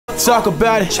Talk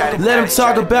about it. Let them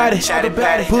talk about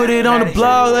it. Put it on the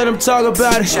blog. Let them talk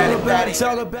about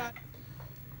it.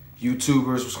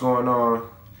 YouTubers, what's going on?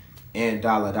 And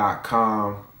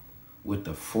dolla.com with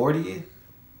the 40th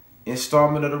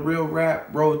installment of the Real Rap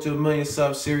Road to a Million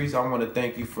Sub series. I want to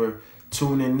thank you for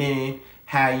tuning in.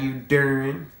 How you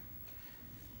doing?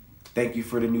 Thank you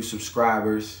for the new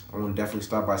subscribers. I want to definitely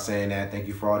start by saying that. Thank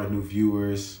you for all the new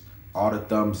viewers, all the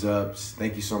thumbs ups.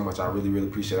 Thank you so much. I really, really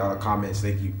appreciate all the comments.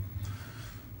 Thank you.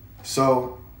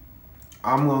 So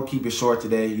I'm going to keep it short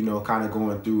today, you know, kind of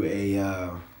going through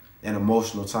an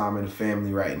emotional time in the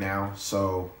family right now.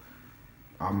 So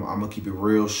I'm going to keep it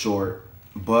real short.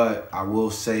 But I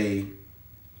will say,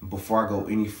 before I go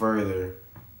any further,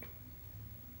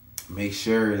 make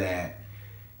sure that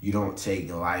you don't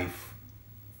take life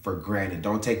for granted.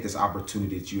 Don't take this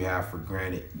opportunity that you have for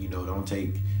granted. You know, don't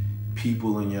take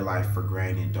people in your life for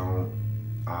granted. Don't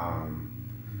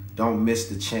miss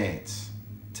the chance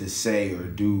to say or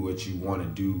do what you want to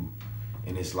do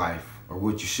in this life, or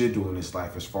what you should do in this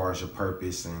life as far as your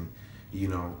purpose and, you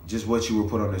know, just what you were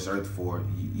put on this earth for.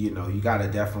 You know, you got to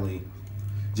definitely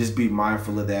just be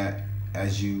mindful of that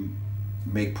as you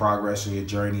make progress on your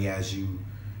journey, as you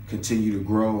continue to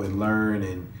grow and learn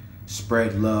and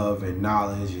spread love and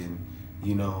knowledge and,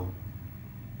 you know,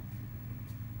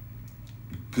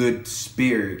 good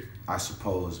spirit, I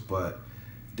suppose. But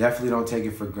definitely don't take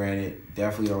it for granted.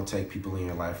 Definitely don't take people in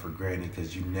your life for granted,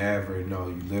 because you never know.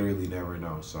 You literally never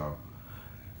know. So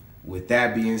with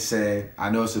that being said, I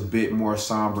know it's a bit more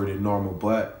somber than normal,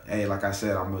 but hey, like I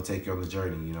said, I'm going to take you on the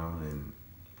journey, you know, and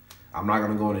I'm not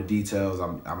going to go into details.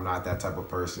 I'm not that type of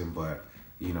person, but,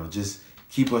 you know, just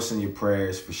keep us in your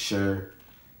prayers for sure.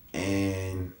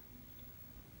 And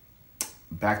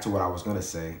back to what I was going to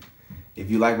say. If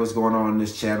you like what's going on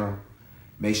this channel,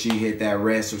 make sure you hit that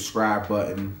red subscribe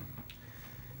button.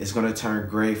 It's going to turn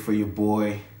gray for your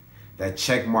boy. That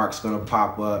check mark's going to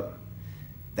pop up.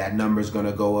 That number's going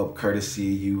to go up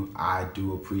courtesy of you. I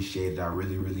do appreciate it. I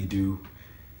really, really do.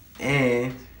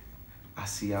 And I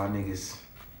see y'all niggas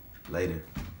later.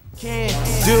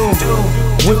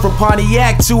 Went from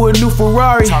Pontiac to a new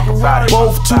Ferrari.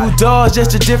 Both two doors,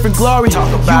 just a different glory. You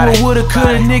a woulda,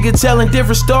 coulda nigga telling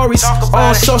different stories.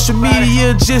 On social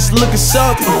media, just looking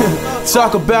something.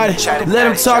 Talk about it. Let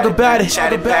them talk about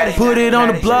it. Put it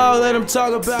on the blog. Let them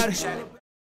talk about it.